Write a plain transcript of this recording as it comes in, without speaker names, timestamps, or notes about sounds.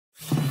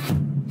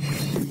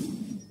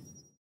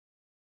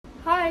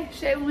Hi,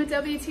 Shaylin with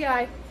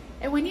WTI.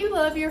 And when you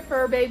love your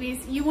fur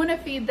babies, you want to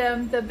feed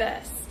them the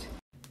best.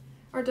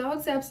 Our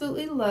dogs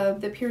absolutely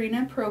love the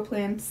Purina Pro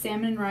Plan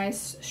Salmon and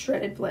Rice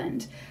Shredded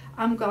Blend.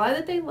 I'm glad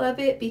that they love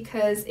it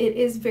because it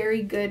is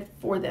very good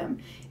for them.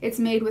 It's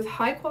made with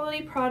high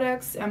quality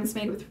products, it's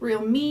made with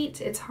real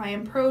meat, it's high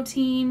in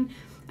protein,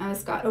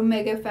 it's got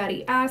omega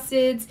fatty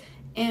acids,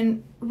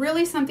 and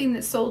really something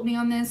that sold me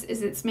on this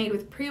is it's made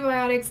with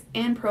prebiotics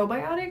and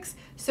probiotics.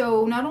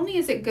 So not only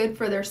is it good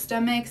for their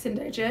stomachs and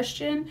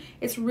digestion,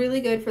 it's really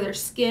good for their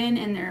skin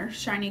and their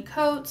shiny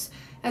coats,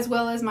 as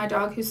well as my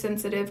dog who's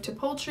sensitive to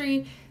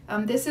poultry.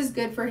 This is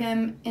good for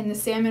him in the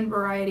salmon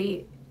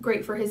variety,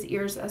 great for his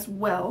ears as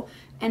well.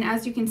 And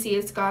as you can see,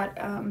 it's got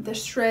the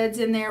shreds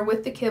in there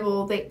with the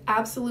kibble. They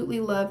absolutely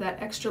love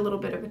that extra little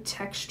bit of a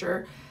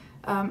texture.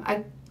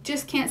 I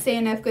just can't say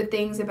enough good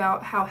things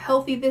about how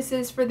healthy this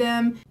is for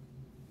them.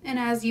 And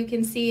as you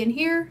can see in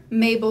here,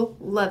 Mabel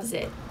loves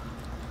it.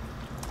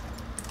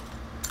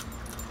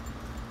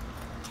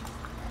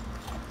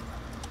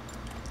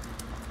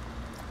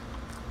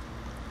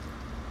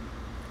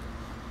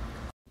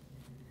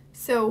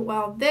 So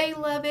while they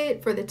love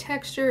it for the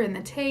texture and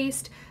the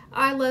taste,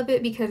 I love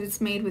it because it's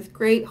made with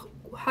great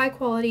high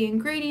quality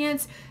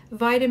ingredients,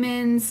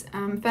 vitamins,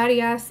 fatty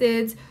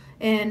acids,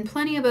 and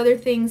plenty of other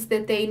things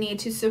that they need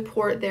to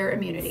support their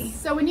immunity.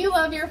 So when you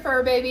love your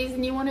fur babies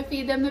and you want to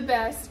feed them the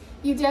best,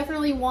 you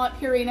definitely want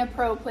Purina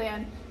Pro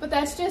Plan, but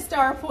that's just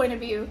our point of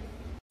view.